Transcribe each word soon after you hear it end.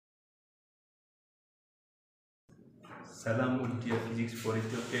ሰላም ውድ የፊዚክስ ፎር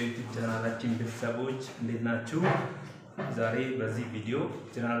ኢትዮጵያ ዩቲዩብ ቻናላችን ቤተሰቦች እንዴት ናችሁ? ዛሬ በዚህ ቪዲዮ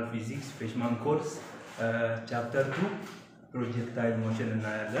ጀነራል ፊዚክስ ፍሬሽማን ኮርስ ቻፕተር 2 ፕሮጀክታይል ሞሽን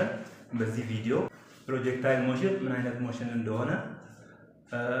እናያለን። በዚህ ቪዲዮ ፕሮጀክታይል ሞሽን ምን አይነት ሞሽን እንደሆነ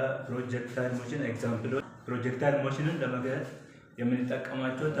ፕሮጀክታይል ሞሽን ኤግዛምፕሎች ፕሮጀክታይል ሞሽንን ለመግለጽ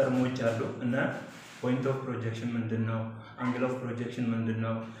የምንጠቀማቸው ተርሞች አሉ እና ፖይንት ኦፍ ፕሮጀክሽን ምንድነው? አንግል ኦፍ ፕሮጀክሽን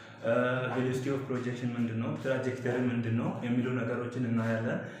ምንድነው? ቬሎሲቲ ኦፍ ፕሮጀክሽን ምንድነው? ትራጀክተሪ ምንድነው? የሚሉ ነገሮችን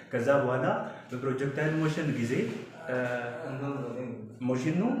እናያለን። ከዛ በኋላ በፕሮጀክታይል ሞሽን ጊዜ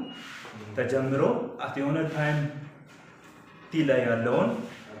ሞሽኑ ተጀምሮ አት የሆነ ታይም ቲ ላይ ያለውን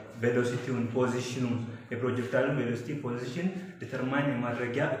ቬሎሲቲውን ፖዚሽኑን የፕሮጀክታይል ቬሎሲቲ ፖዚሽን ዲተርማይን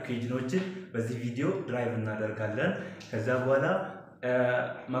የማድረጊያ ኢኩዌሽኖችን በዚህ ቪዲዮ ድራይቭ እናደርጋለን። ከዛ በኋላ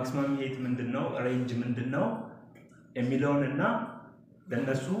ማክሲመም ሄት ምንድነው? ሬንጅ ምንድነው? የሚለውንና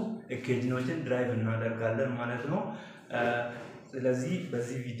ለነሱ ኢኩዌሽኖችን ድራይቭ እናደርጋለን ማለት ነው። ስለዚህ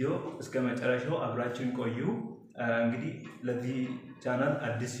በዚህ ቪዲዮ እስከ መጨረሻው አብራችሁን ቆዩ። እንግዲህ ለዚህ ቻናል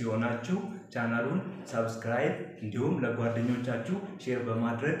አዲስ የሆናችሁ ቻናሉን ሰብስክራይብ እንዲሁም ለጓደኞቻችሁ ሼር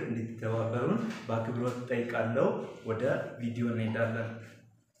በማድረግ እንድትተባበሩን በአክብሮት ጠይቃለሁ። ወደ ቪዲዮ እንሄዳለን።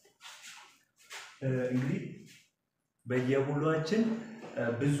 እንግዲህ በየሁሏችን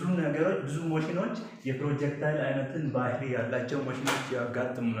ብዙ ነገሮች ብዙ ሞሽኖች የፕሮጀክታይል አይነትን ባህሪ ያላቸው ሞሽኖች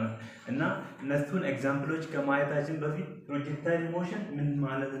ያጋጥሙናል እና እነሱን ኤግዛምፕሎች ከማየታችን በፊት ፕሮጀክታይል ሞሽን ምን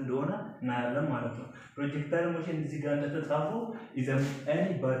ማለት እንደሆነ እናያለን ማለት ነው። ፕሮጀክታይል ሞሽን እዚህ ጋር እንደተጻፈው is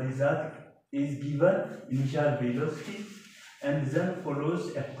any body that is given initial velocity and then follows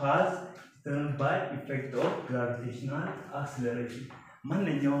a path determined by effect of gravitational acceleration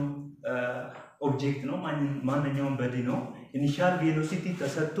ማንኛውም ኦብጀክት ነው ማንኛውም በዲ ነው ኢኒሻል ቬሎሲቲ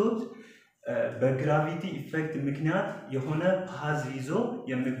ተሰጥቶት በግራቪቲ ኢፌክት ምክንያት የሆነ ፓዝ ይዞ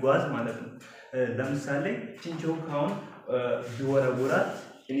የሚጓዝ ማለት ነው። ለምሳሌ ቺንቾካውን ቢወረወራት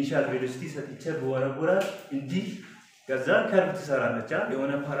ኢኒሻል ቬሎሲቲ ሰጥቼ ቢወረወራት እንዲህ ከዛ ከርቭ ትሰራለች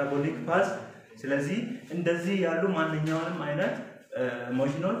የሆነ ፓራቦሊክ ፓዝ። ስለዚህ እንደዚህ ያሉ ማንኛውንም አይነት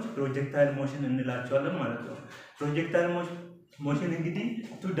ሞሽኖች ፕሮጀክታይል ሞሽን እንላቸዋለን ማለት ነው። ፕሮጀክታይል ሞሽን እንግዲህ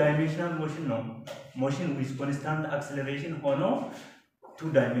ቱ ዳይሜንሽናል ሞሽን ነው። ሞሽን ዊዝ ኮንስታንት አክሰለሬሽን ሆኖ ቱ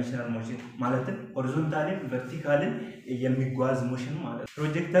ዳይሜንሽናል ሞሽን ማለትም ሆሪዞንታሊ ቨርቲካሊ የሚጓዝ ሞሽን ማለት ነው።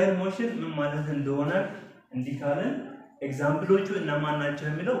 ፕሮጀክታይል ሞሽን ምን ማለት እንደሆነ እንዲካለን ኤግዛምፕሎቹ እነማን ናቸው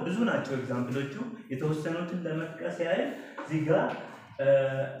የሚለው ብዙ ናቸው። ኤግዛምፕሎቹ የተወሰኑትን ለመጥቀስ ያህል እዚህ ጋር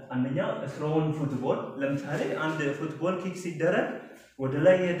አንደኛው ስሮውን ፉትቦል ለምሳሌ አንድ ፉትቦል ኪክ ሲደረግ ወደ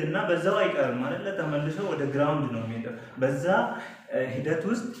ላይ ሄድና በዛው አይቀርም ማለት ለተመልሶ ወደ ግራውንድ ነው የሚሄደው። በዛ ሂደት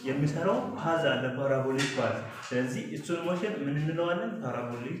ውስጥ የሚሰራው ፓዝ አለ ፓራቦሊክ ፓዝ። ስለዚህ እሱን ሞሽን ምን እንለዋለን?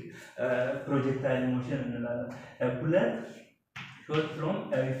 ፓራቦሊክ ፕሮጀክታይል ሞሽን እንላለን። ሁለት ሾት ፍሮም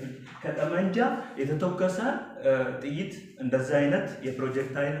ከጠመንጃ የተተኮሰ ጥይት እንደዛ አይነት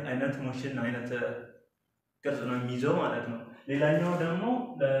የፕሮጀክታይል አይነት ሞሽን አይነት ቅርጽ ነው የሚይዘው ማለት ነው። ሌላኛው ደግሞ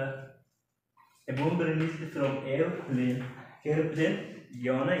ቦምብ ሪሊዝድ ፍሮም ኤርፕሌን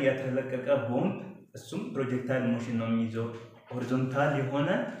የሆነ የተለቀቀ ቦምብ እሱም ፕሮጀክታይል ሞሽን ነው የሚይዘው። ሆሪዞንታል የሆነ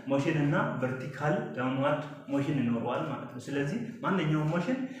ሞሽን እና ቨርቲካል ዳውንዋርድ ሞሽን ይኖረዋል ማለት ነው። ስለዚህ ማንኛውም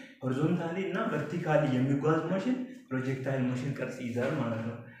ሞሽን ሆሪዞንታሊ እና ቨርቲካሊ የሚጓዝ ሞሽን ፕሮጀክታይል ሞሽን ቅርጽ ይይዛል ማለት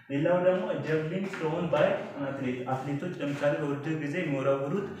ነው። ሌላው ደግሞ ጀቭሊን thrown by አትሌቶች ለምሳሌ በውድድር ጊዜ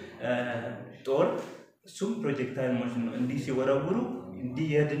የሚወረውሩት ጦር እሱም ፕሮጀክታይል ሞሽን ነው። እንዲህ ሲወረውሩ እንዲህ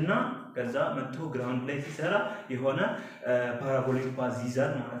ይሄድና ከዛ መጥቶ ግራውንድ ላይ ሲሰራ የሆነ ፓራቦሊክ ፓዝ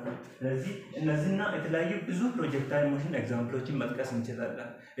ይዛል ማለት ነው። ስለዚህ እነዚህና የተለያዩ ብዙ ፕሮጀክታይል ሞሽን ኤግዛምፕሎችን መጥቀስ እንችላለን።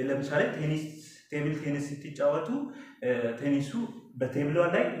 ለምሳሌ ቴብል ቴኒስ ስትጫወቱ ቴኒሱ በቴብሏ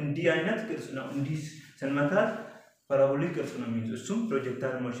ላይ እንዲህ አይነት ቅርጽ ነው እንዲህ ስንመታት ፓራቦሊክ ቅርጽ ነው የሚይዘው። እሱም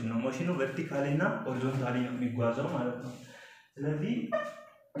ፕሮጀክታይል ሞሽን ነው። ሞሽኑ ቨርቲካሊ እና ሆሪዞንታሊ ነው የሚጓዘው ማለት ነው። ስለዚህ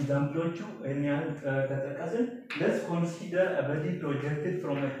examples in katakasin let's consider a body projected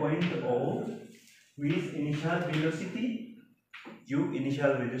from a point O with initial velocity u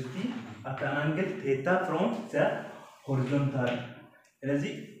initial velocity at an angle theta from the horizontal.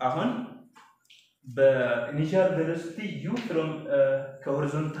 ስለዚህ አሁን በኢኒሻል ቬሎሲቲ u from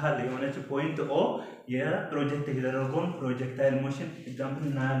ከሆሪዞንታል የሆነች ፖይንት O የፕሮጀክት የተደረገውን ፕሮጀክታይል ሞሽን ኤግዛምፕል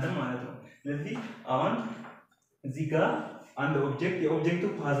እናያለን ማለት ነው። ስለዚህ አሁን እዚህ ጋር አንድ ኦብጀክት የኦብጀክቱ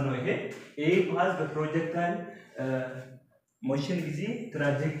ፓዝ ነው ይሄ ፓዝ በፕሮጀክታይል ሞሽን ጊዜ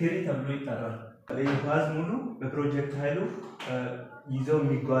ትራጀክተሪ ተብሎ ይጠራል። ይሄ ፓዝ ሙሉ በፕሮጀክታይሉ ይዘው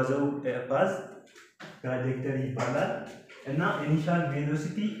የሚጓዘው ፓዝ ትራጀክተሪ ይባላል እና ኢኒሻል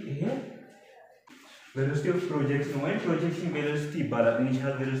ቬሎሲቲ ይሄ ቬሎሲቲ ኦፍ ፕሮጀክሽን ወይ ፕሮጀክሽን ቬሎሲቲ ይባላል።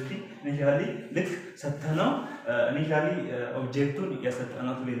 ኢኒሻል ቬሎሲቲ ኢኒሻሊ ልክ ሰተነው ኢኒሻሊ ኦብጀክቱን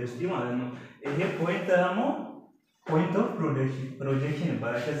ያሰጠነው ቬሎሲቲ ማለት ነው። ይሄ ፖይንት ደግሞ point of projection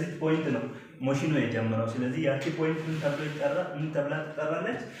ይባላል። ከዚህ ፖይንት ነው ሞሽኑ የጀመረው። ስለዚህ ያቺ ፖይንት ምን ተብላ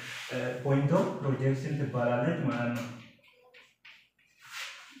ትጠራለች? ፖይንት ኦፍ ፕሮጀክሽን ትባላለች ማለት ነው።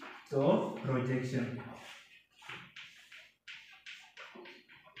 ሶ ፕሮጀክሽን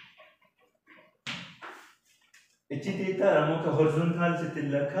እቺ ቴታ ደግሞ ከሆሪዞንታል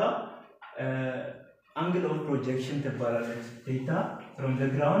ስትለካ angle of projection ትባላለች። ቴታ from the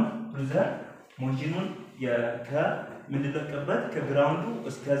ground to the ሞሽኑን ከምንለቀበት ከግራውንዱ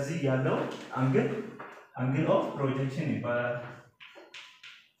እስከዚህ ያለው angle of projection ይባላል።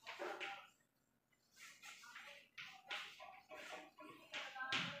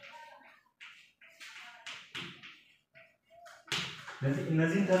 ስለዚህ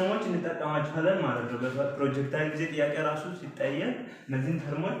እነዚህን ተርሞች እንጠቀማቸዋለን ማለት ነው። በፕሮጀክታይል ጊዜ ጥያቄ ራሱ ሲጠየቅ እነዚህን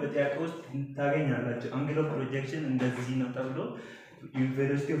ተርሞች በጥያቄ ውስጥ ታገኛላችሁ። አንግል ኦፍ ፕሮጀክሽን እንደዚህ ነው ተብሎ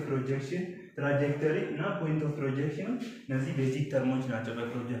ቬሎሲቲ ኦፍ ፕሮጀክሽን፣ ትራጀክተሪ እና ፖይንት ኦፍ ፕሮጀክሽን እነዚህ ቤዚክ ተርሞች ናቸው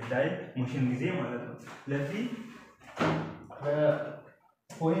በፕሮጀክታይል ሞሽን ጊዜ ማለት ነው። ስለዚህ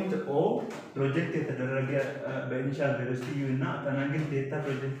ፖይንት ኦ ፕሮጀክት የተደረገ በኢኒሻል ቬሎሲቲ ዩ እና አናንግል ቴታ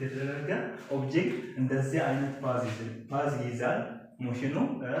ፕሮጀክት የተደረገ ኦብጀክት እንደዚህ አይነት ፓዝ ይይዛል ሞሽኑ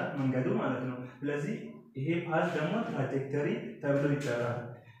መንገዱ ማለት ነው። ስለዚህ ይሄ ፓዝ ደግሞ ትራጀክተሪ ተብሎ ይጠራል።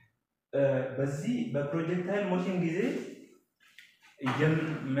 በዚህ በፕሮጀክታይል ሞሽን ጊዜ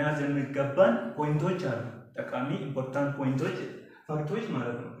መያዝ የሚገባን ፖይንቶች አሉ። ጠቃሚ ኢምፖርታንት ፖይንቶች ፋክቶች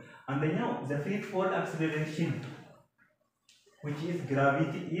ማለት ነው። አንደኛው the free fall acceleration which is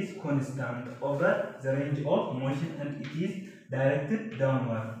gravity is constant over the range of motion and it is directed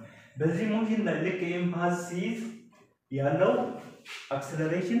downward. በዚህ ሞሽን ላይ ልክ ይሄን ፓዝ ሲይዝ ያለው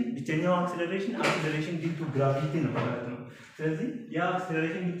አክሰለሬሽን ብቸኛው አክሰለሬሽን ዲው ቱ ግራቪቲ ነው ማለት ነው። ስለዚህ ያ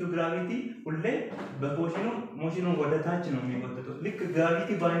አክሰለሬሽን ዲው ቱ ግራቪቲ ሁሌ ሞሽኑ ወደ ታች ነው የሚወጣው። ልክ ግራቪቲ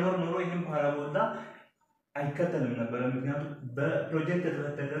ባይኖር ኖሮ ይሄን ፓራቦላ አይከተልም ነበር። ምክንያቱም በፕሮጀክት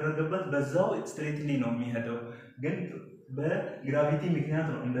የተደረገበት በዛው ስትሬትሊ ነው የሚሄደው። ግን በግራቪቲ ምክንያት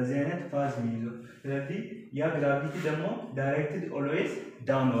ነው እንደዚህ አይነት ፓዝ የሚይዘው። ስለዚህ ያ ግራቪቲ ደግሞ ዳይሬክትድ ኦልዌይስ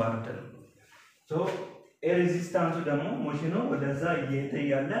ዳውንዋርድ ነው። ሶ ኤር ሬዚስታንሱ ደግሞ ሞሽኑ ወደዛ እየሄደ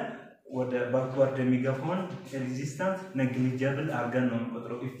ያለ ወደ ባክዋርድ የሚገፋውን ሬዚስታንስ ነግሊጀብል አድርገን ነው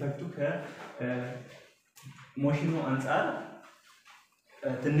የምንቆጥረው። ኢፌክቱ ከሞሽኑ አንጻር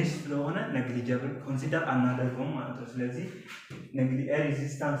ትንሽ ስለሆነ ነግሊጀብል ኮንሲደር አናደርገውም ማለት ነው። ስለዚህ ኤር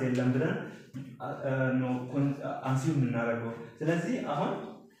ሬዚስታንስ የለም ብለን ነው አንሲው የምናደርገው። ስለዚህ አሁን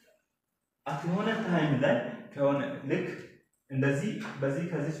የሆነ ታይም ላይ ከሆነ ልክ እንደዚህ በዚህ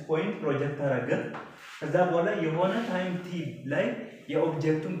ከዚህ ፖይንት ፕሮጀክት አደረገን። ከዛ በኋላ የሆነ ታይም ቲ ላይ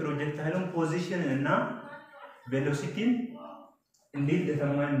የኦብጀክቱን ፕሮጀክታይሉን ፖዚሽን እና ቬሎሲቲን እንዴት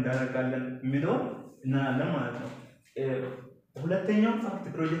ዲተርማይን እንዳደርጋለን የሚለው እናያለን ማለት ነው። ሁለተኛው ፋክት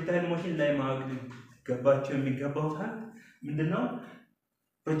ፕሮጀክታይል ሞሽን ላይ ማወቅ የሚገባው ፋክት ምንድነው?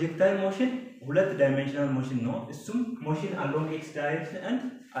 ፕሮጀክታይል ሞሽን ሁለት ዳይሜንሽናል ሞሽን ነው። እሱም ሞሽን አሎንግ ኤክስ ዳይሬክሽን and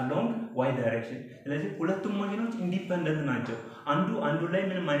አሎንግ ዋይ ዳይሬክሽን። ስለዚህ ሁለቱም ሞሽኖች ኢንዲፔንደንት ናቸው። አንዱ ላይ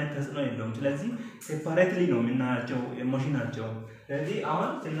ምንም አይነት ተጽዕኖ የለውም። ስለዚህ ሴፓሬትሊ ነው የምናያቸው ሞሽናቸው። ስለዚህ አሁን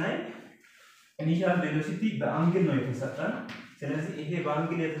ስናይ ኢኒሻል ቬሎሲቲ በአንግል ነው የተሰጠን። ስለዚህ ይሄ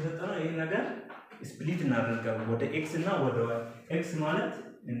በአንግል የተሰጠነው ይሄ ነገር ስፕሊት እናደርጋለን ወደ ኤክስ እና ወደ ዋይ። ኤክስ ማለት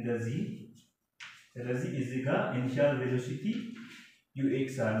እንደዚህ። ስለዚህ እዚህ ጋር ኢኒሻል ቬሎሲቲ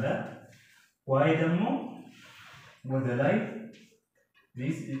ux አለ። ዋይ ደግሞ ወደ ላይ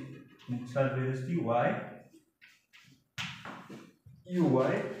this is initial velocity y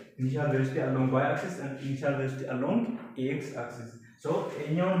uy initial velocity along y axis and initial velocity along x axis. So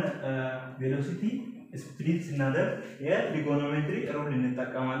እኛውን ቬሎሲቲ ስፕሊት ስናደርግ የትሪጎኖሜትሪ ሩል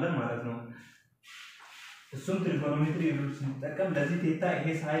እንጠቀማለን ማለት ነው። እሱም ትሪጎኖሜትሪ ሩል ስንጠቀም ለዚህ ቴታ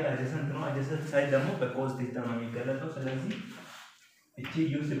ይሄ ሳይድ አጀሰንት ነው። አጀሰንት ሳይድ ደግሞ በኮዝ ቴታ ነው የሚገለጸው። ስለዚህ እቺ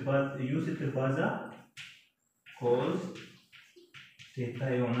ዩ ስትባዛ ኮዝ ቴታ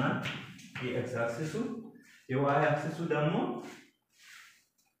ይሆናል የኤክስ አክሲሱ። የዋይ አክሲሱ ደግሞ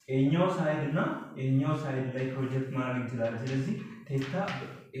የኛው ሳይድ እና የኛው ሳይድ ላይ ፕሮጀክት ማድረግ እንችላለን። ስለዚህ ቴታ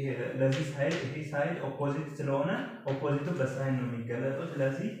ለዚህ ሳይድ ይሄ ሳይድ ኦፖዚት ስለሆነ ኦፖዚቱ በሳይን ነው የሚገለጸው።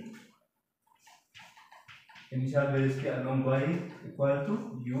 ስለዚህ ኢኒሻል ቬሎሲቲ አሎንግ ዋይ ኢኳል ቱ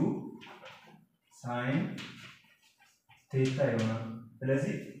ዩ ሳይን ቴታ ይሆናል።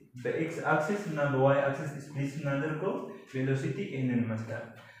 ስለዚህ በኤክስ አክሲስ እና በዋይ አክሲስ ስፕሊት ስናደርገው ቬሎሲቲ ይሄንን ይመስላል።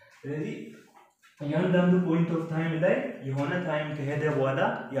 ስለዚህ እያንዳንዱ ፖይንት ኦፍ ታይም ላይ የሆነ ታይም ከሄደ በኋላ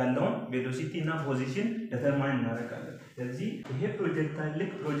ያለውን ቬሎሲቲ እና ፖዚሽን ዲተርማይን እናደርጋለን። ስለዚህ ይሄ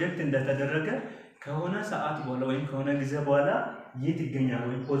ፕሮጀክት እንደተደረገ ከሆነ ሰዓት በኋላ ወይም ከሆነ ጊዜ በኋላ የት ይገኛል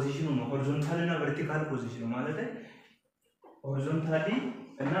ወይም ፖዚሽኑ ነው። ሆሪዞንታሊ እና ቨርቲካል ፖዚሽኑ ማለት ሆሪዞንታሊ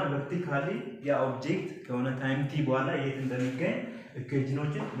እና ቨርቲካሊ ያ ኦብጀክት ከሆነ ታይም ቲ በኋላ የት እንደሚገኝ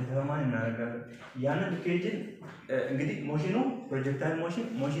ኢኩዌሽኖችን ዲተርማይን እናደርጋለን። ያንን ኢኩዌሽን እንግዲህ ሞሽኑ ፕሮጀክታይል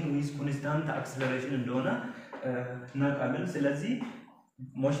ሞሽን ዊዝ ኮንስታንት አክሰለሬሽን እንደሆነ እናውቃለን። ስለዚህ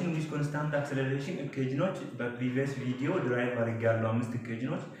ሞሽን ዊዝ ኮንስታንት አክሰለሬሽን ኢኩዌሽኖች በፕሪቪየስ ቪዲዮ ድራይቭ አድርጌያለሁ 5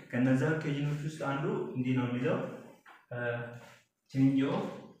 ኢኩዌሽኖች። ከነዛ ኢኩዌሽኖች ውስጥ አንዱ እንዲህ ነው የሚለው ቼንጅ ኦፍ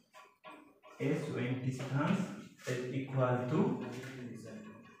ኤስ ወይም ዲስታንስ ኢኳል ቱ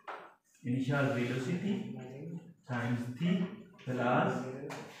initial velocity times t plus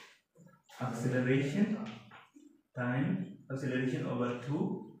acceleration times acceleration over 2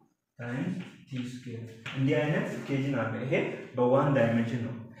 times t square እንዲህ አይነት ኢኩዌሽን አለ። ይሄ በ1 ዳይሜንሽን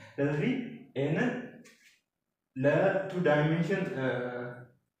ነው። ስለዚህ ይሄንን ለ2 ዳይሜንሽን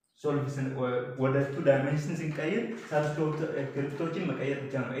ሶልቭሽን ወደ 2 ዳይሜንሽን ሲንቀይር ሰብስክሪፕቶችን መቀየር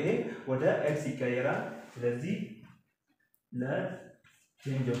ብቻ ነው። ይሄ ወደ x ይቀየራል። ስለዚህ ለ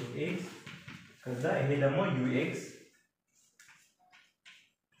change of x ከዛ ይሄ ደግሞ ux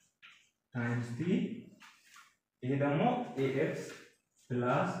times t ይሄ ደግሞ ax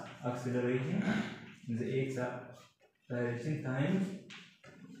plus acceleration in the x direction times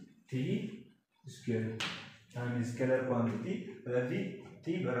t square times scalar quantity ስለዚህ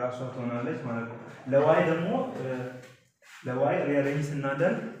t በራሷ ትሆናለች ማለት ነው። ለy ደግሞ ለy ሪአሬንጅ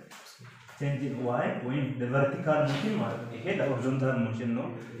ስናደርግ change in y when the vertical motion ማለት ነው። ይሄ ለሆሪዞንታል ሞሽን ነው።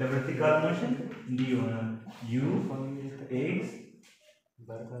 ለቨርቲካል ሞሽን እንዲህ ይሆናል ux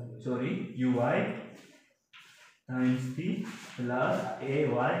sorry uy times t plus ay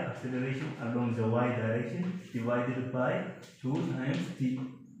acceleration along the y direction divided by 2 times t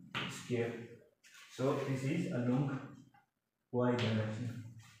square. So this is along y direction.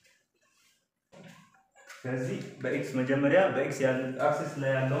 ስለዚህ በኤክስ መጀመሪያ በኤክስ አክሲስ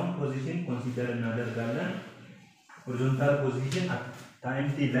ላይ ያለውን ፖዚሽን ኮንሲደር እናደርጋለን። ሆሪዞንታል ፖዚሽን ታይም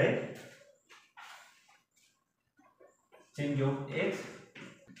ቲ ላይ ቼንጅ ኦፍ ኤክስ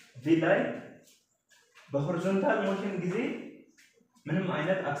ቪ ላይ በሆሪዞንታል ሞሽን ጊዜ ምንም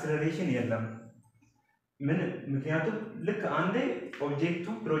አይነት አክሰለሬሽን የለም። ምክንያቱም ልክ አንዴ ኦብጀክቱ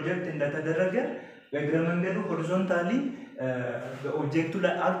ፕሮጀክት እንደተደረገ በእግረ መንገዱ ሆሪዞንታሊ በኦብጀክቱ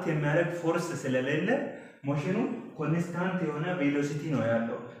ላይ አክት የሚያደርግ ፎርስ ስለሌለ ሞሽኑ ኮንስታንት የሆነ ቬሎሲቲ ነው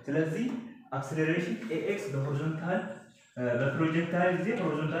ያለው። ስለዚህ አክሰለሬሽን ax በሆሪዞንታል በፕሮጀክታይል ጊዜ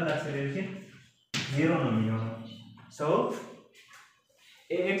ሆሪዞንታል አክሰለሬሽን 0 ነው የሚሆነው። ሶ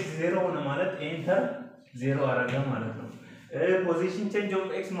ax 0 ሆነ ማለት ኤንተር 0 አረገ ማለት ነው። ፖዚሽን ቼንጅ ኦፍ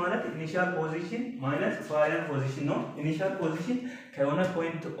x ማለት ኢኒሺያል ፖዚሽን ማይነስ ፋይናል ፖዚሽን ነው። ኢኒሺያል ፖዚሽን ከሆነ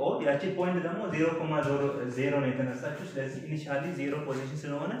ፖይንት ኦ ያቺ ፖይንት ደግሞ 0.0 ነው የተነሳችው። ስለዚህ ኢኒሺያሊ 0 ፖዚሽን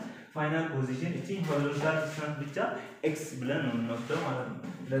ስለሆነ ፋይናል ፖዚሽን እቺ ሆሪዞንታል ዲስታንስ ብቻ x ብለን ነው የምንወስደው ማለት ነው።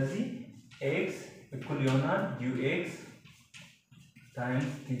 ስለዚህ x እኩል ይሆናል ux times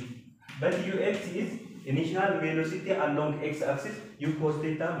t but ux is initial velocity along x axis u cos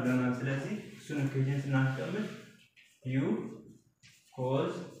theta ብለናል። ስለዚህ እሱን ኢኩዌሽን ስናስቀምጥ u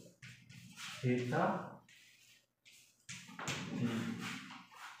cos theta t.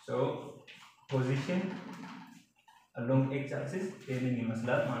 So position along x axis ይሄንን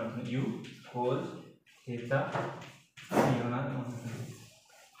ይመስላል ማለት ነው። u cos theta ይሆናል ማለት ነው።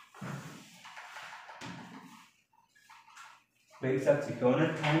 በኤክስ አክሲስ ከሆነ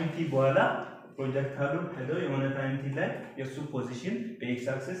ታይም ቲ በኋላ ፕሮጀክታሉ ሄዶ የሆነ ታይም ቲ ላይ የሱ ፖዚሽን በኤክስ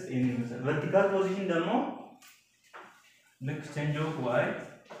አክሲስ ይሄንን ይመስላል። ቨርቲካል ፖዚሽን ደግሞ ልክ ቼንጅ ኦፍ y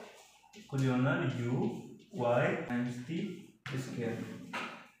እኩል ይሆናል uy times t ስኩዌር።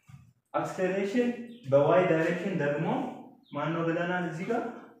 አክሰለሬሽን በy ዳይሬክሽን ደግሞ ማን ነው ብለናል እዚህ ጋር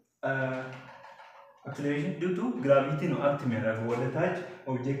አክሰለሬሽን ዲው ቱ ግራቪቲ ነው አክት የሚያደርገው ወደ ታች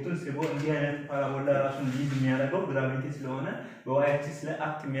ኦብጀክቱን ስቦ እንዲህ አይነት ፓራቦላ ራሱን ሊዝ የሚያደርገው ግራቪቲ ስለሆነ በy አክሲስ ላይ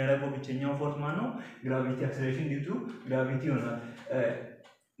አክት የሚያደርገው ብቸኛው ፎርስ ማን ነው? ግራቪቲ። አክሰለሬሽን ዲው ቱ ግራቪቲ ይሆናል።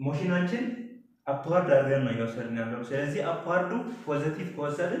 ሞሽናችን አፕዋርድ አድርገን ነው እየወሰድን ያለው። ስለዚህ አፕዋርዱ ፖዚቲቭ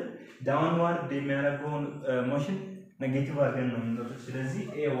ከወሰድን ዳውንዋርድ የሚያደርገውን ሞሽን ኔጌቲቭ አድርገን ነው የምንወስደው። ስለዚህ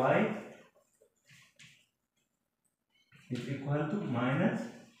ay is equal to minus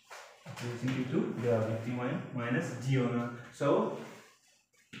acceleration due to gravity minus g होना. So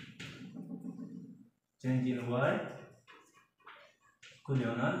change in y equal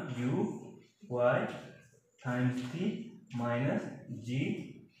होना u y times t minus g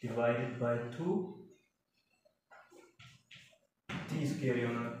divided by 2 t square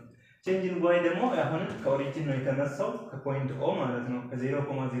होना. change in y ደግሞ አሁን ከኦሪጂን ነው የተነሳው ከፖይንት o ማለት ነው።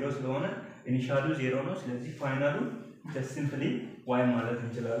 ከ0.0 ስለሆነ ኢኒሻሉ 0 ነው። ስለዚህ ፋይናሉ just simply y ማለት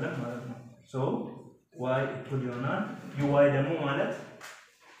እንችላለን ማለት ነው። so y equal ይሆናል uy ደግሞ ማለት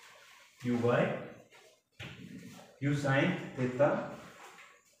uy u sin theta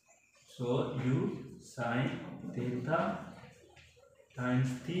So u sin theta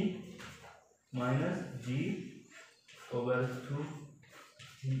times t minus g over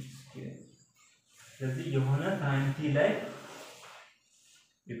 2t square. ስለዚህ የሆነ ታይም t ላይ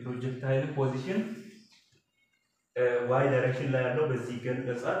የፕሮጀክታይል ፖዚሽን y ዳይሬክሽን ላይ ያለው በዚህ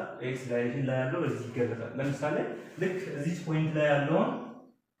ይገለጻል፣ x ዳይሬክሽን ላይ ያለው በዚህ ይገለጻል። ለምሳሌ ልክ እዚህ ፖይንት ላይ ያለው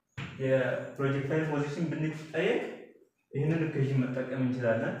የፕሮጀክታይል ፖዚሽን ብንጠየቅ ይሄንን ኢኩዌሽን መጠቀም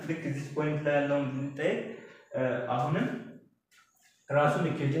እንችላለን። ልክ እዚህ ፖይንት ላይ ያለውን ብንጠየቅ አሁንም ራሱን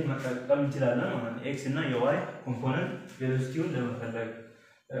ኢኩዌሽን መጠቀም እንችላለን ማለት ነው። x እና y ኮምፖነንት ቬሎሲቲውን ለመፈለግ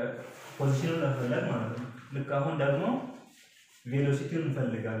ፖዚሽኑን ለመፈለግ ማለት ነው። ልክ አሁን ደግሞ ቬሎሲቲውን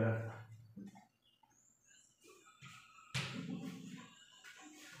እንፈልጋለን።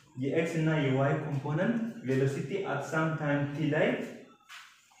 የx እና y ኮምፖነንት ቬሎሲቲ at some time t ላይ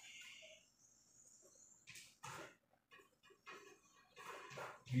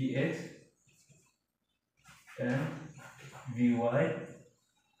vx and vy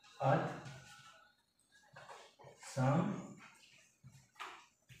at some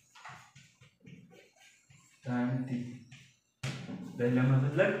time t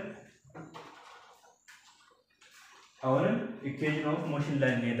ለመፈለግ አሁንም ኢኩዌሽን ኦፍ ሞሽን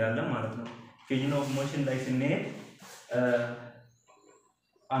ላይ እንሄዳለን ማለት ነው። ኢኩዌሽን ኦፍ ሞሽን ላይ ስንሄድ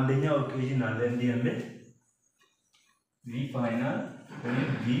አንደኛው ኢኩዌሽን አለ እንዲህ የሚል v ፋይናል ወይም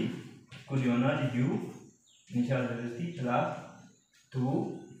v እኩል ይሆናል u ኢኒሻል ቬሎሲቲ ፕላስ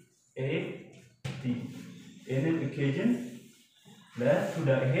 2at ይሄንን ኢኩዌሽን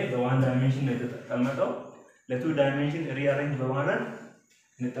ይሄ በዋን ዳይሜንሽን ነው የተቀመጠው። ለቱ ዳይሜንሽን ሪአሬንጅ በማድረግ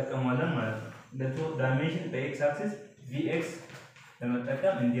እንጠቀማለን ማለት ነው። ለቱ ዳይሜንሽን በx አክሲስ vx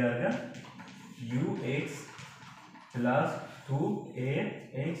ለመጠቀም እንዲያርገን ux plus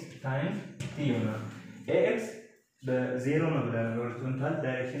 2ax times t ይሆናል። ax በዜሮ ነው ብለን ሆሪዞንታል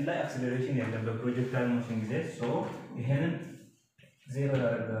ዳይሬክሽን ላይ አክሰለሬሽን የለም በፕሮጀክታይል ሞሽን ጊዜ ሶ ይሄንን ዜሮ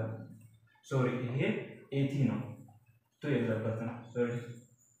ያደርጋል። ሶሪ ይሄ at ነው ቱ የለበትም ሶሪ።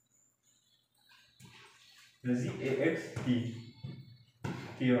 ስለዚህ ax t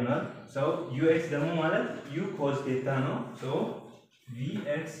ይሆናል። ሶ ux ደግሞ ማለት u cos theta ነው። ሶ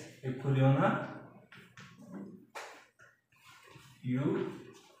vx እኩል ይሆናል u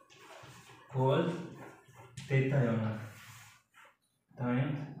cos theta ይሆናል ታይም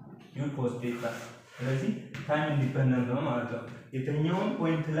u cos theta። ስለዚህ ታይም ኢንዲፔንደንት ነው ማለት ነው። የትኛውም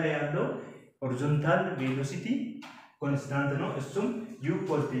ፖይንት ላይ ያለው ሆሪዞንታል ቬሎሲቲ ኮንስታንት ነው፣ እሱም u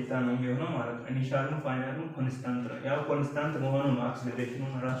cos theta ነው የሚሆነው ማለት ነው። ኢኒሻሉም ፋይናሉም ኮንስታንት ነው። ያው ኮንስታንት መሆኑ ነው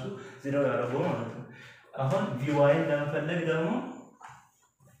አክሰለሬሽኑን ራሱ ዜሮ ያደረገው ማለት ነው። አሁን vy ለመፈለግ ደግሞ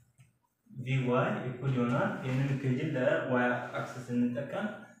vy እኩል ይሆናል ይሄንን ኢኩዌሽን ለy አክሲስ እንጠቀም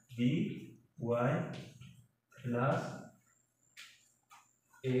vy plus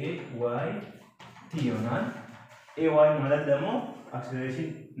ay t ይሆናል። ay ማለት ደግሞ acceleration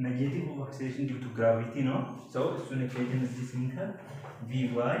negative of acceleration due to gravity ነው። so እሱን ኢኩዌሽን እዚህ ስንከል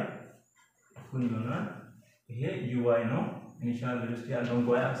vy እኩል ይሆናል ይሄ uy ነው ኢኒሻል ቬሎሲቲ ያለው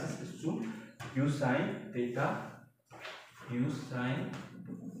y አክሲስ እሱ u sin theta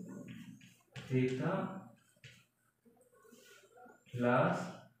plus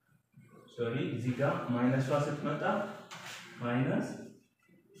ሶሪ እዚህ ጋር ማይነስ ዋ ስትመጣ ማይነስ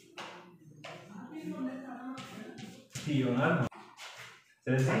ቲ ይሆናል።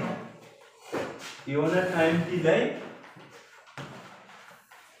 ስለዚህ የሆነ ታይም ቲ ላይ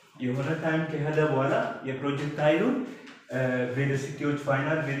የሆነ ታይም ከሄደ በኋላ የፕሮጀክታይሉን ቬሎሲቲዎች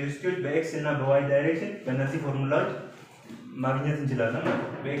ፋይናል ቬሎሲቲዎች በኤክስ እና በዋይ ዳይሬክሽን በእነዚህ ፎርሙላዎች ማግኘት እንችላለን።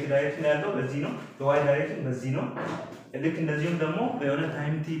 በኤክስ ዳይሬክሽን ያለው በዚህ ነው፣ በዋይ ዳይሬክሽን በዚህ ነው። ልክ እንደዚሁም ደግሞ በሆነ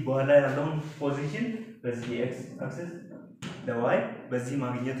ታይም ቲ በኋላ ያለውን ፖዚሽን በዚህ ኤክስ አክሲስ ለዋይ በዚህ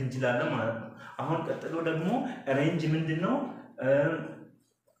ማግኘት እንችላለን ማለት ነው። አሁን ቀጥሎ ደግሞ ሬንጅ ምንድነው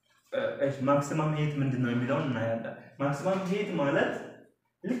ማክሲመም ሄት ምንድነው የሚለውን እናያለን። ማክሲመም ሄት ማለት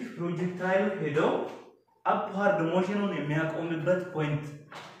ልክ ፕሮጀክታይል ሄደው አፕዋርድ ሞሽኑን የሚያቆምበት ፖይንት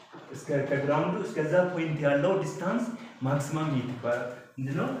እስከ ከግራውንዱ እስከዛ ፖይንት ያለው ዲስታንስ ማክሲመም ሄት ይባላል።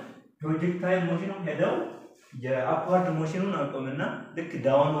 ምንድነው ፕሮጀክታይል ሞሽኑ ሄደው የአፕዋርድ ሞሽኑን አቆምና ልክ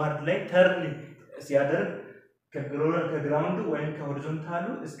ዳውንዋርድ ላይ ተርን ሲያደርግ ከግራውንዱ ወይም ከሆሪዞንታሉ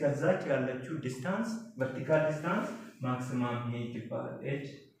እስከዛች ያለችው ዲስታንስ ቨርቲካል ዲስታንስ ማክሲመም ሄት ይባላል።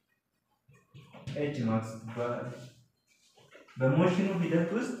 ኤች ማክስ ይባላል። በሞሽኑ ሂደት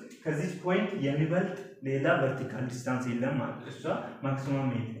ውስጥ ከዚህ ፖይንት የሚበልጥ ሌላ ቨርቲካል ዲስታንስ የለም ማለት ነው። እሷ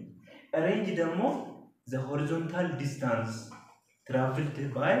ማክሲመም ሄት ነው። ሬንጅ ደግሞ the horizontal distance traveled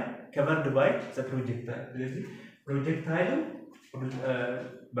by covered by the projectile። ስለዚህ ፕሮጀክታይሉ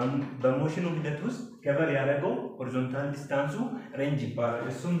በሞሽኑ ሂደት ውስጥ ከቨር ያደረገው ሆሪዞንታል ዲስታንሱ ሬንጅ ይባላል።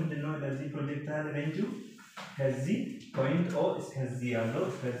 እሱም ምንድነው? ለዚህ ፕሮጀክታይል ሬንጁ ከዚህ ፖይንት ኦ እስከዚህ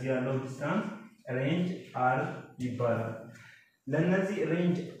ያለው ዲስታንስ ሬንጅ አር ይባላል። ለነዚህ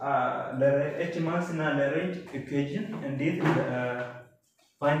ሬንጅ ለኤች ማክስ እና ለሬንጅ ኢኩዌሽን እንዴት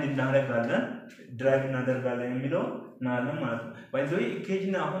ፋይንድ እናደርጋለን ድራይቭ እናደርጋለን የሚለው እናያለን ማለት ነው። ባይዘው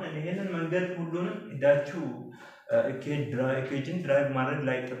ኢኩዌሽን አሁን ይሄንን መንገድ ሁሉንም ሄዳችሁ ኢኩዌሽን ድራይቭ ማድረግ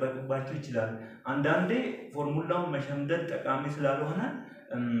ላይ ተጠቅባችሁ ይችላል። አንዳንዴ ፎርሙላውን መሸምደድ ጠቃሚ ስላልሆነ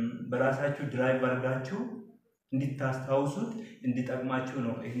በራሳችሁ ድራይቭ አድርጋችሁ እንድታስታውሱት እንዲጠቅማችሁ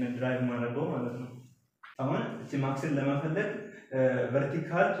ነው ይሄንን ድራይቭ ማድረገው ማለት ነው። አሁን እቺ ማክስን ለመፈለግ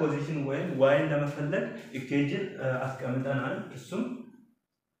ቨርቲካል ፖዚሽን ወይም ዋይን ለመፈለግ ኢኩዌሽን አስቀምጠናል። እሱም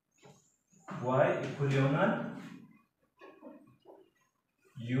y equal ይሆናል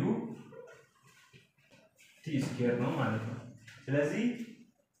u t ስኩዌር ነው ማለት ነው። ስለዚህ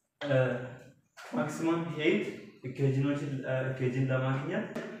ማክሲመም ሄይት ኢኩዌሽን ለማግኘት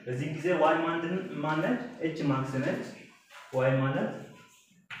በዚህ ጊዜ y ማለት h ማክስ ነች። y ማለት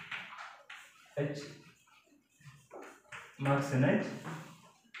h ማክስ ነች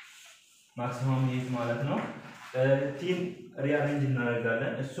ማክሲመም ሄይት ማለት ነው። ቲን ሪአሬንጅ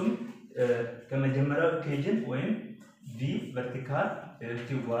እናደርጋለን። እሱም ከመጀመሪያው ኢኩዌሽን ወይም v vertical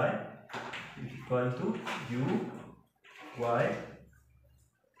relative y equal to u y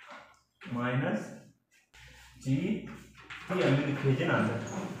minus g t የሚል ኢኩዌሽን አለ።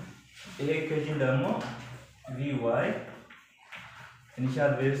 ይሄ ኢኩዌሽን ደግሞ vy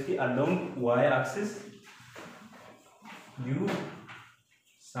initial velocity along y axis u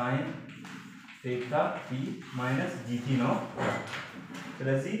sin theta t minus gt ነው።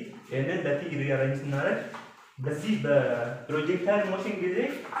 ስለዚህ ይሄንን ለቲ ሪአሬንጅ እናደርግ። በዚህ በፕሮጀክታይል ሞሽን ጊዜ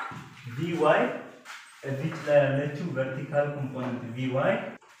vy እዚህ ላይ ያለችው ቨርቲካል ኮምፖነንት vy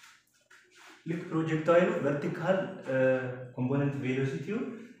ልክ ፕሮጀክታይሉ ቨርቲካል ኮምፖነንት ቬሎሲቲው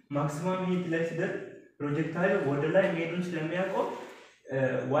ማክሲመም ሂት ላይ ሲደርስ ፕሮጀክታይሉ ወደ ላይ መሄዱን ስለሚያውቀው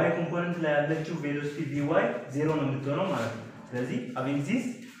y ኮምፖነንት ላይ ያለችው ቬሎሲቲ vy 0 ነው የምትሆነው ማለት ነው። ስለዚህ አብዚስ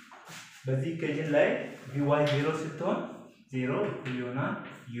በዚህ ኢኩዌሽን ላይ vy 0 ስትሆን 0 እኩል ይሆናል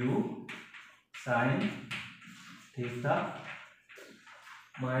u sin theta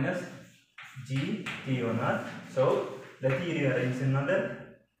minus g t ይሆናል። ሶ ለቲ ሪአሬንጅ ስናደርግ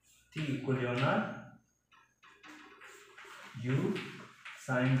t እኩል ይሆናል u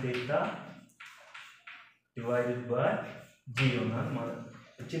sin theta divided by g ይሆናል ማለት ነው።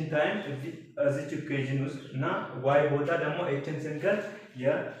 እቺን ታይም እዚህ ኢኩዌሽን ውስጥ እና y ቦታ ደግሞ h ን ስንቀጥ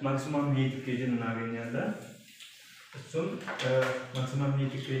የማክሲመም ሂት ኢኩዌሽን እናገኛለን። እሱም ማክሲመም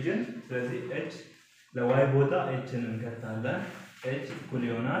ሂት ኢኩዌሽን ስለዚህ h ለy ቦታ h ን እንከታለን። h እኩል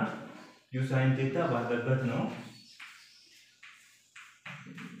ይሆናል u sin theta ባለበት ነው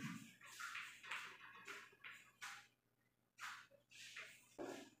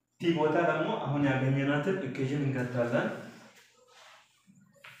t ቦታ ደግሞ አሁን ያገኘናትን ኢኩዌሽን እንከታለን።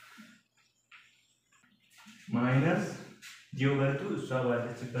 ማይነስ g over 2 እሷ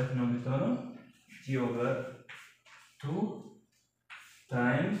ባለችበት ነው የምትሆነው g over 2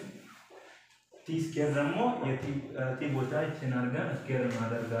 times t ስኬር ደግሞ የt ቦታ ይችን አድርገን ስኬር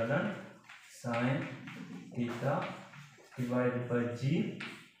እናደርጋለን sin theta divided by g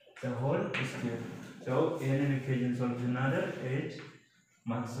the whole square። so ይሄንን ኢኩዌሽን ሶልቭ ስናደርግ h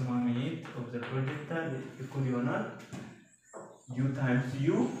maximum heat of the projectile equal ይሆናል u times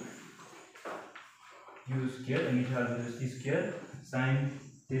u square initial velocity square sin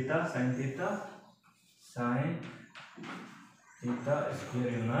theta sin theta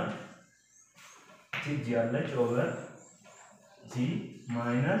square ይሆናል g ያለች over g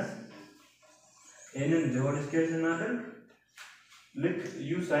minus ይሄንን ዘወር ስኬር ስናደርግ ልክ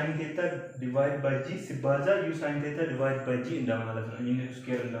u sin theta divide by g ሲባዛ u sin theta divide by g እንደማለት ነው። ይሄን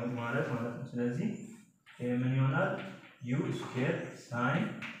ስኬር እንደማለት ማለት ነው። ስለዚህ ይሄ ምን ይሆናል u square sin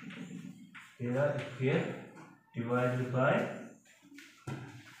theta square divided by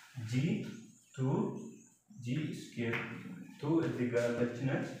g 2 g square 2 እዚህ ጋር ያለች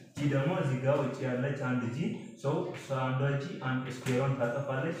ነች g ደግሞ እዚህ ጋር ውጪ ያለች አንድ g ሶ አንዷ g አንድ ስኩዌሩን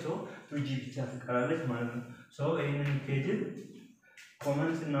ታጠፋለች ሶ 2g ብቻ ትቀራለች ማለት ነው። ሶ ይሄንን ኢኩዌሽን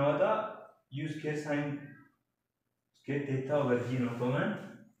ኮመን ስናወጣ u square sin square theta over g ነው ኮመን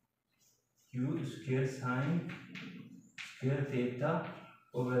u square sin square theta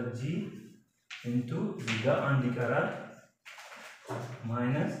over g into እዚህ ጋር አንድ ይቀራል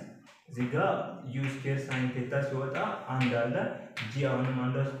ማይነስ እዚህ ጋር u square sin theta ሲወጣ አንድ አለ g አሁንም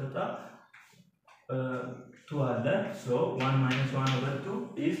አንዷ ስትወጣ 2 አለ so 1 minus 1 over 2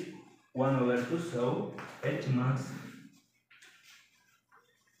 is 1 over 2 so h max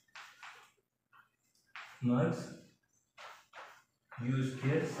max u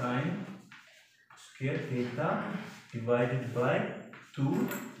square sin square theta divided by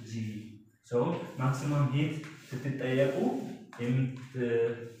 2g. So maximum heat ስትጠየቁ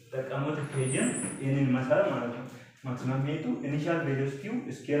የምትጠቀሙት ኢኩዌሽን ይህንን ይመስላል ማለት ነው። maximum heat initial velocity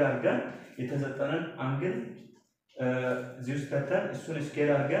ስኬር አድርገን የተሰጠንን አንግል እዚህ ውስጥ ከተን እሱን ስኬር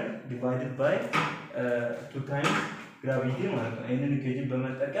አድርገን divided by 2 times gravity ማለት ነው። ይህንን ኢኩዌሽን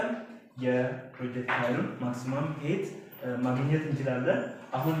በመጠቀም የፕሮጀክታይሉን maximum heat ማግኘት እንችላለን።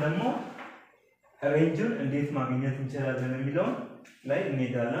 አሁን ደግሞ ሬንጁን እንዴት ማግኘት እንችላለን የሚለውን ላይ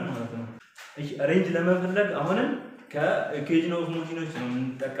እንሄዳለን ማለት ነው። እሺ ሬንጅ ለመፈለግ አሁንም ከኢኩዌሽን ኦፍ ሞሽኖች ነው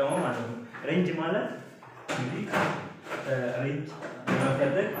የምንጠቀመው ማለት ነው። ሬንጅ ማለት እንግዲህ ሬንጅ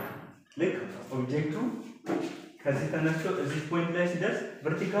ለመፈለግ ልክ ኦብጀክቱ ከዚህ ተነስቶ እዚህ ፖይንት ላይ ሲደርስ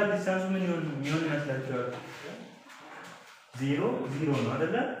ቨርቲካል ዲስታንሱ ምን ይሆን ይመስላችኋል? 0 0 ነው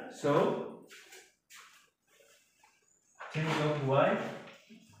አይደለ? ሶ change of y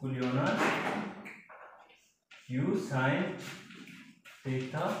እኩል ይሆናል u sin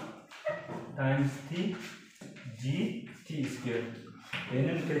theta times t g t square።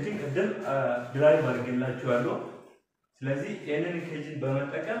 ይሄንን ኢኩዌሽን ቅድም ድራይቭ አድርጌላችኋለሁ። ስለዚህ ይሄንን ኢኩዌሽን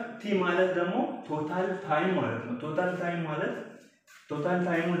በመጠቀም t ማለት ደግሞ ቶታል ታይም ማለት ነው። ቶታል ታይም ማለት ቶታል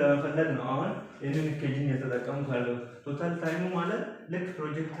ታይሙን ለመፈለግ ነው። አሁን ይሄንን ኢኩዌሽን እየተጠቀሙ ካለው ቶታል ታይሙ ማለት ልክ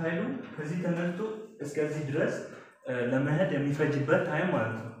ፕሮጀክታይሉ ከዚህ ተነስቶ እስከዚህ ድረስ ለመሄድ የሚፈጅበት ታይም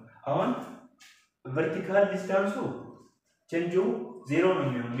ማለት ነው። አሁን ቨርቲካል ዲስታንሱ ቼንጁ 0 ነው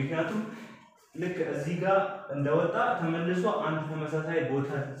የሚሆነው። ምክንያቱም ልክ እዚህ ጋር እንደወጣ ተመልሶ አንድ ተመሳሳይ ቦታ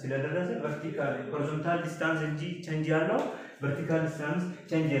ስለደረሰ ቨርቲካል ሆሪዞንታል ዲስታንስ እንጂ ቼንጅ ያለው ቨርቲካል ዲስታንስ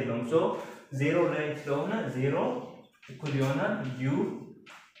ቼንጅ የለውም። ሶ 0 ላይ ስለሆነ 0 እኩል ይሆናል u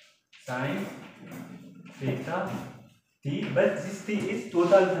sin theta t but this t is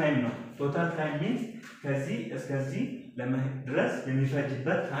total time ነው። total time means ከዚህ እስከዚህ ለመድረስ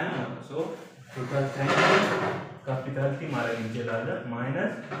የሚፈጅበት ታይም ነው። ሶ total time capital T ማድረግ እንችላለን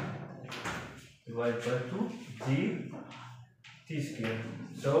minus divided by 2 g t square.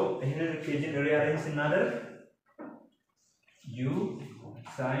 So ይሄንን ኢኩዌሽን ሪአሬንጅ ስናደርግ u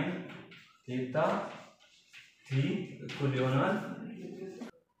sin theta t እኩል ይሆናል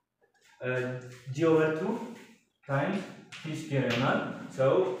g over 2 times t square ይሆናል። So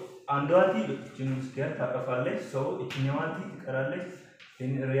አንዷ t ጂኑ ስኩዌር ታጠፋለች። ሶ እኛዋ t ትቀራለች።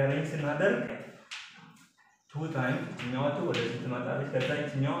 ሪአሬንጅ ስናደርግ 2 ታይምስ እኛዋ t ወደዚህ ትመጣለች። ከዛ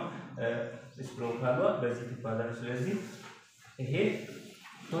እኛዋ ስፕሮካሏ በዚህ ትባላለች። ስለዚህ ይሄ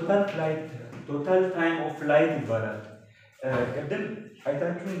ቶታል ታይም ኦፍ ፍላይት ይባላል። ቅድም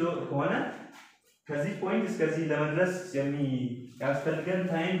አይታችሁ ከሆነ ከዚህ ፖይንት እስከዚህ ለመድረስ የሚያስፈልገን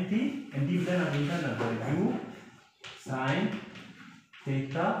ታይም t እንዲህ ብለን አግኝተን ነበር u sin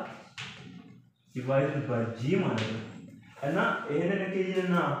theta divided by g ማለት ነው። እና ይሄንን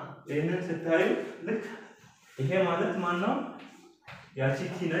ኢኩዌሽንና ይሄንን ስታዩ ልክ ይሄ ማለት ማን ነው? ያቺ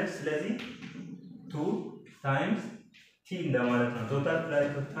t ነች። ስለዚህ 2 ታይምስ t እንደማለት ነው። ቶታል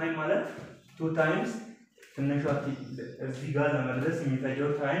ፍላይት ኦፍ ታይም ማለት 2 ታይምስ ትንሿ t እዚህ ጋር ለመድረስ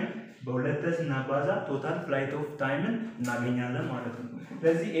የሚፈጀው ታይም በሁለት ስናባዛ ቶታል ፍላይት ኦፍ ታይምን እናገኛለን ማለት ነው።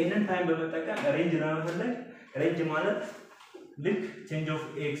 ስለዚህ ይሄንን ታይም በመጠቀም ሬንጅ ለመፈለግ ሬንጅ ማለት ልክ change of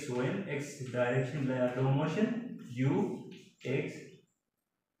x ወይም x ዳይሬክሽን ላይ ያለው ሞሽን u x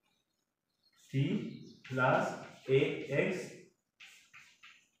t plus ax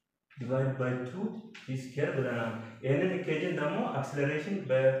divided by 2 t square ብለናል። ይሄንን ኢኩዌሽን ደግሞ አክሰለሬሽን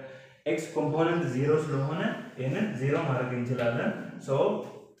በx ኮምፖነንት 0 ስለሆነ ይሄንን 0 ማድረግ እንችላለን። ሶ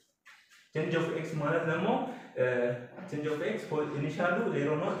change of x ማለት ደግሞ change of x ኢኒሻሉ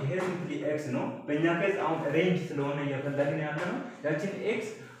 0 ነው። ይሄ ሲምፕሊ x ነው። በእኛ ኬዝ አሁን ሬንጅ ስለሆነ እየፈለግን ያለ ነው። ያችን x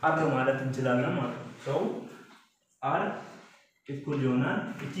r ማለት እንችላለን ማለት ነው። ሶ r እኩል ይሆናል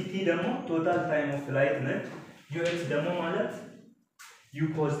እቺ t ደግሞ ቶታል ታይም ኦፍ ፍላይት ነች። ux ደግሞ ማለት u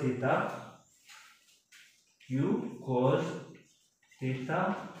cos theta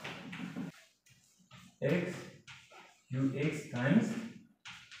x ux times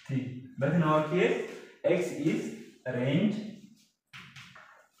t. But in our case x is range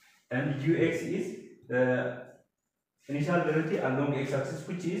and ux is the initial velocity along x axis,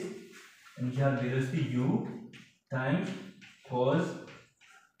 which is initial velocity u times cos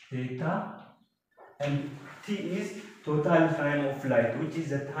theta, and t is total time of flight, which is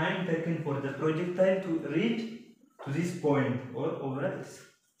the time taken for the projectile to reach to this point or over its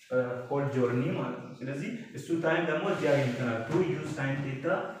whole journey ማለት ነው። ስለዚህ እሱ ታይም ደግሞ እዚህ አግኝተናል 2u sin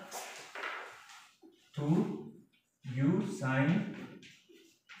theta 2u sin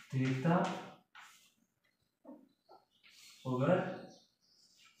theta over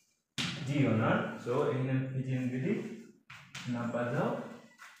g ይሆናል ሶ ይሄንን ፒጂ እንግዲህ እናባዛው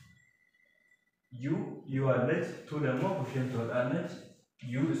ዩ አለች ቱ ደግሞ ኮሽን ትወጣለች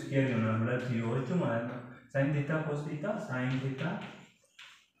ዩ ስኬር ይሆናል ሁለት ዩዎች ማለት ነው sin theta cos theta sin theta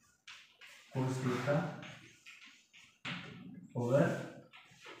cos theta over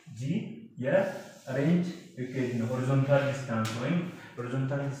g የሬንጅ ኢኩዌሽን ነው ሆሪዞንታል ዲስታንስ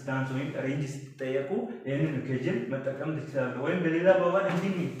ወይም ሬንጅ ሲጠየቁ ይሄንን ኢኩዌሽን መጠቀም ትችላላችሁ ወይም በሌላ አባባል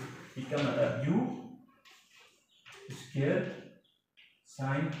እንዲህ ይቀመጣል u ስኩዌር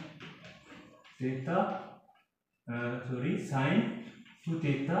sin theta sin 2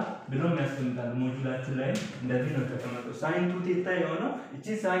 theta ብሎም ያስቀምጣል ሞጁላችሁ ላይ እንደዚህ ነው ተቀመጠው sin 2 theta የሆነው እቺ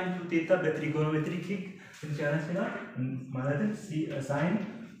sin 2 theta በትሪጎኖሜትሪክ ህግ እንቻላለን ማለትም sin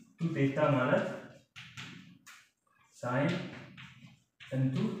 2 theta ማለት sin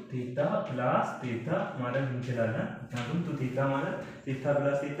into theta plus theta ማለት እንችላለን ምክንያቱም 2 theta ማለት theta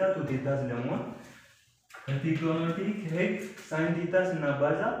plus theta 2 theta ስለሆነ በትሪጎኖሜትሪክ ህግ sin theta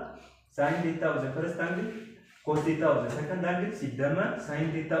ስናባዛ sin theta of the first angle cos theta of the second angle ሲደመር sin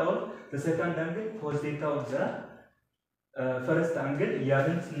theta of the second angle cos theta of the first angle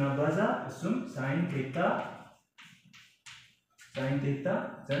ያልን ስናባዛ እሱም sin theta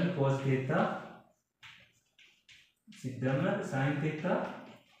then cos theta ሲደመር sin theta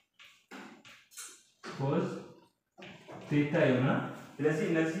cos theta ይሆናል ስለዚህ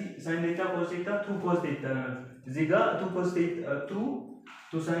እነዚህ sin theta cos theta 2 cos theta እዚህ ጋር 2 cos theta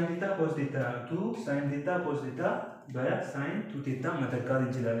 2 sin theta cos theta 2 sin theta cos theta በsin 2 theta መተካት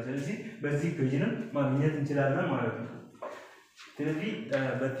እንችላለን ስለዚህ በዚህ ኢኩዌሽንን ማግኘት እንችላለን ማለት ነው ስለዚህ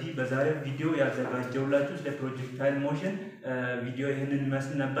በዚህ በዛሬው ቪዲዮ ያዘጋጀውላችሁ ስለ ፕሮጀክታይል ሞሽን ቪዲዮ ይሄንን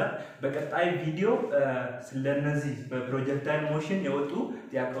መስል ነበር በቀጣይ ቪዲዮ ስለነዚህ በፕሮጀክታይል ሞሽን የወጡ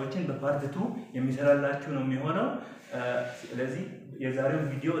ጥያቄዎችን በፓርት 2 የሚሰራላችሁ ነው የሚሆነው ስለዚህ የዛሬው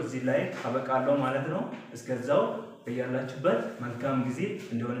ቪዲዮ እዚህ ላይ አበቃለሁ ማለት ነው እስከዛው በያላችሁበት መልካም ጊዜ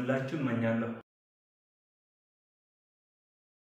እንዲሆንላችሁ እመኛለሁ